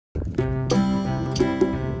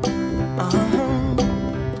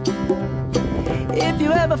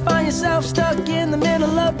you ever find yourself stuck in the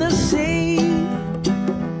middle of the sea,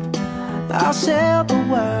 I'll sail the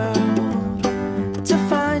world to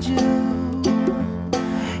find you.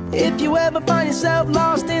 If you ever find yourself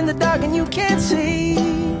lost in the dark and you can't see,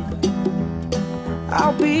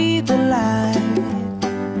 I'll be the light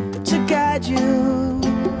to guide you.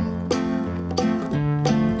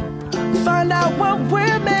 Find out what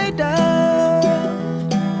we're made of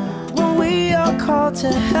when we are called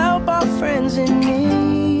to help our friends in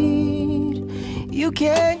need. You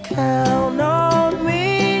can count on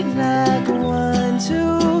me like 1,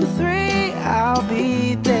 2, 3, I'll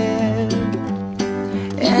be there.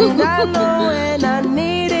 And I know when I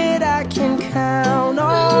need it, I can count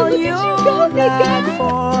on you. Like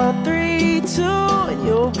 4, 3, 2, and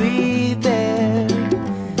you'll be there.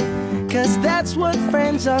 'Cause that's what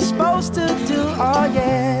friends are supposed to do, oh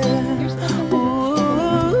yeah.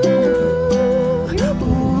 Ooh,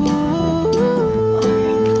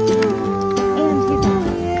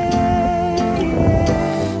 yeah.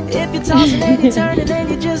 If you're tossing and you're turning and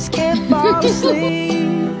you just can't fall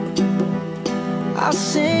asleep, I'll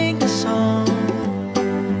sing a song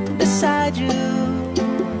beside you.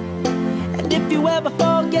 And if you ever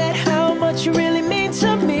forget how much you really mean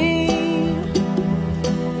to me,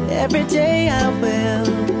 every day I will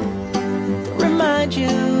remind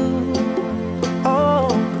you. Oh,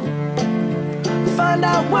 find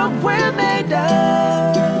out what we're made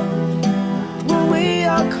of when we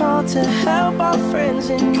are called to help our friends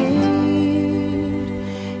in need.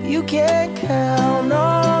 You can count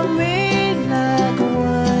on me. Like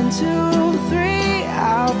 1, 2, 3,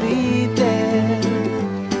 I'll be there.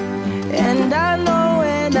 And I know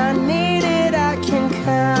when I need it, I can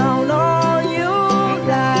count on you.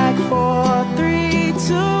 Like 4, 3,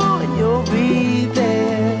 2, and you'll be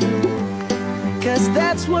there. 'Cause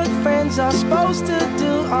that's what friends are supposed to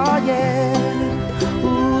do, oh yeah.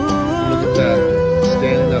 Ooh, look at that,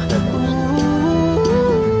 standing up there.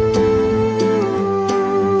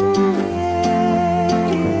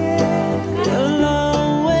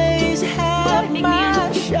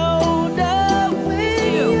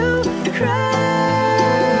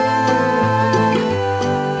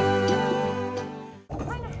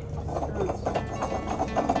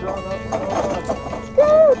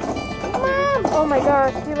 Oh my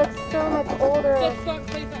gosh, he looks so much older. Just don't,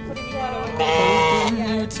 please don't put any water on. When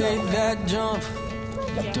you take that jump,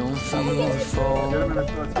 you don't feel the fall. Let's get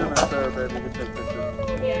him in the fair, baby. You can take pictures.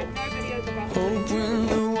 Yeah, no videos about it. Hope when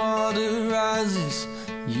the water rises,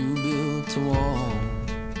 you built a wall.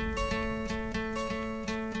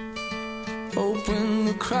 Hope when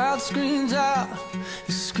the crowd screams out,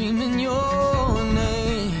 you're screaming your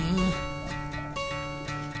name.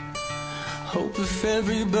 Hope if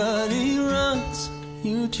everybody runs,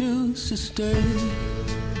 you choose to stay.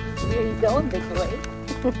 Where are you going this way?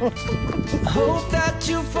 Hope that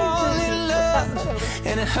you fall in love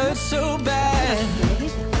and it hurts so bad.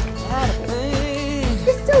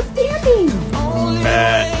 He's still standing. Only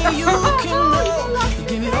way you can know,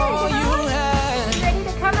 give it all you had. Ready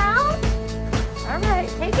to come out? Alright,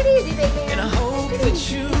 take it easy, baby. And I hope that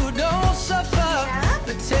you don't suffer,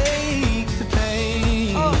 but take the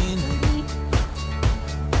pain. Oh,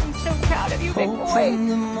 I'm so proud of you, big Hope boy. when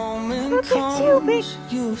the moment Look at comes, you, big.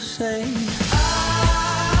 you'll say,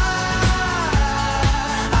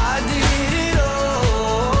 I did it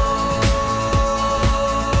all.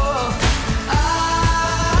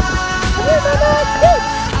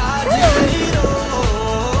 I did it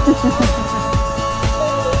all.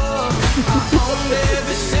 I owned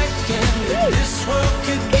every second that this world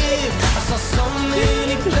could give. I saw so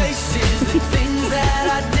many places, the things that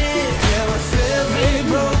I did. Yeah, with every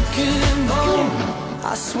broken bone,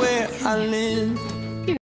 I swear I lived.